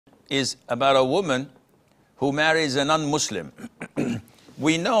is about a woman who marries a non-Muslim.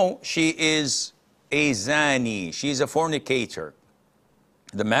 We know she is a zani, she is a fornicator.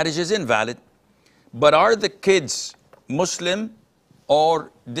 The marriage is invalid, but are the kids Muslim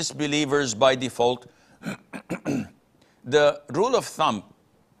or disbelievers by default? The rule of thumb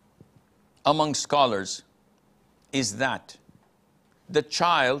among scholars is that the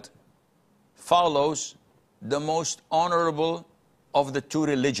child follows the most honorable of the two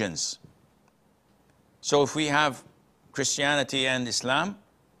religions. So if we have Christianity and Islam,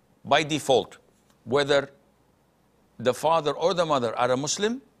 by default, whether the father or the mother are a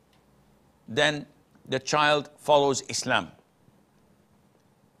Muslim, then the child follows Islam,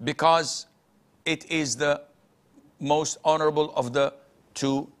 because it is the most honorable of the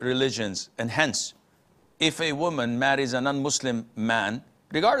two religions. And hence, if a woman marries a non-Muslim man,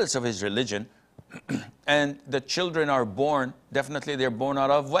 regardless of his religion, and the children are born, definitely they're born out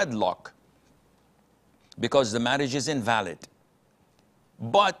of wedlock, because the marriage is invalid.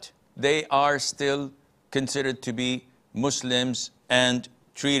 But they are still considered to be Muslims and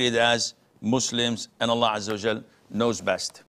treated as Muslims, and Allah Azza wa Jal knows best.